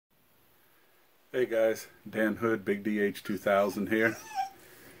Hey guys, Dan Hood, Big DH 2000 here.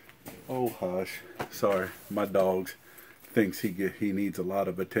 Oh hush, sorry, my dog thinks he needs a lot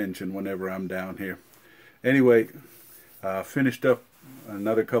of attention whenever I'm down here. Anyway, finished up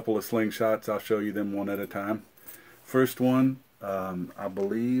another couple of slingshots. I'll show you them one at a time. First one, I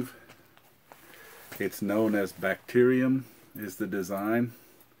believe it's known as Bacterium is the design,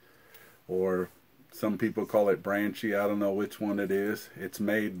 or some people call it branchy. I don't know which one it is. It's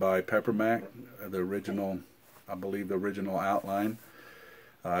made by Peppermack, the original, I believe the original outline.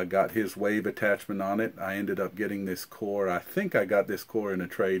 Got his wave attachment on it. I ended up getting this core. I think I got this core in a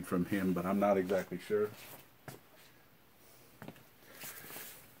trade from him, but I'm not exactly sure.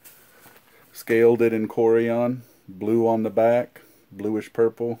 Scaled it in Corian, blue on the back, bluish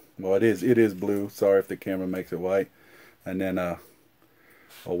purple. Well, it is blue. Sorry if the camera makes it white. And then a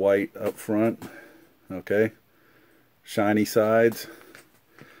white up front. Okay, shiny sides,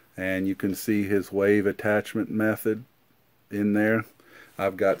 and you can see his wave attachment method in there.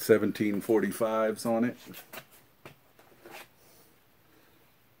 I've got 1745s on it,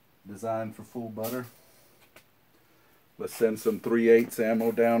 designed for full butter. Let's send some 3/8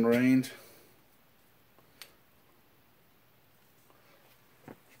 ammo downrange.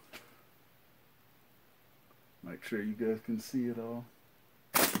 Make sure you guys can see it all.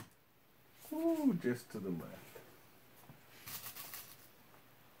 Ooh, just to the left.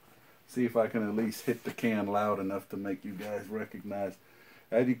 See if I can at least hit the can loud enough to make you guys recognize.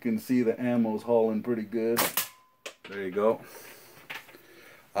 As you can see, the ammo's hauling pretty good. There you go.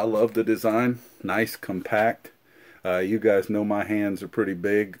 I love the design. Nice, compact. You guys know my hands are pretty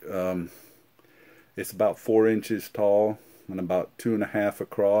big. It's about 4 inches tall and about 2.5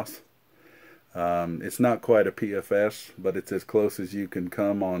 across. It's not quite a PFS, but it's as close as you can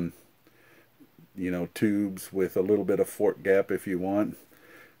come on, you know, tubes with a little bit of fork gap if you want.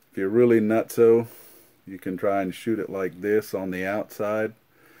 If you're really nutso, you can try and shoot it like this on the outside,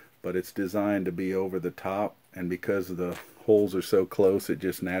 but it's designed to be over the top, and because the holes are so close, it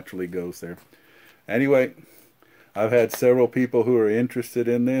just naturally goes there. Anyway, I've had several people who are interested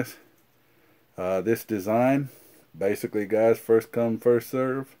in this design. Basically, guys, first come, first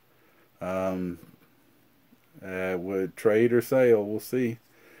serve. Would trade or sale, we'll see.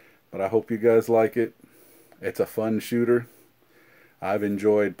 But I hope you guys like it. It's a fun shooter. I've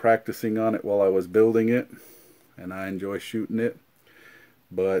enjoyed practicing on it while I was building it, and I enjoy shooting it.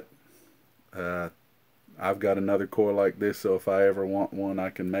 But I've got another core like this, so if I ever want one, I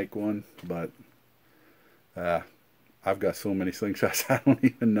can make one. But I've got so many slingshots, I don't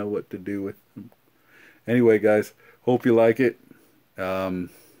even know what to do with them. Anyway, guys, hope you like it. From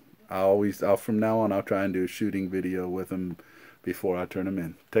now on, I'll try and do a shooting video with them before I turn them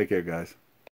in. Take care, guys.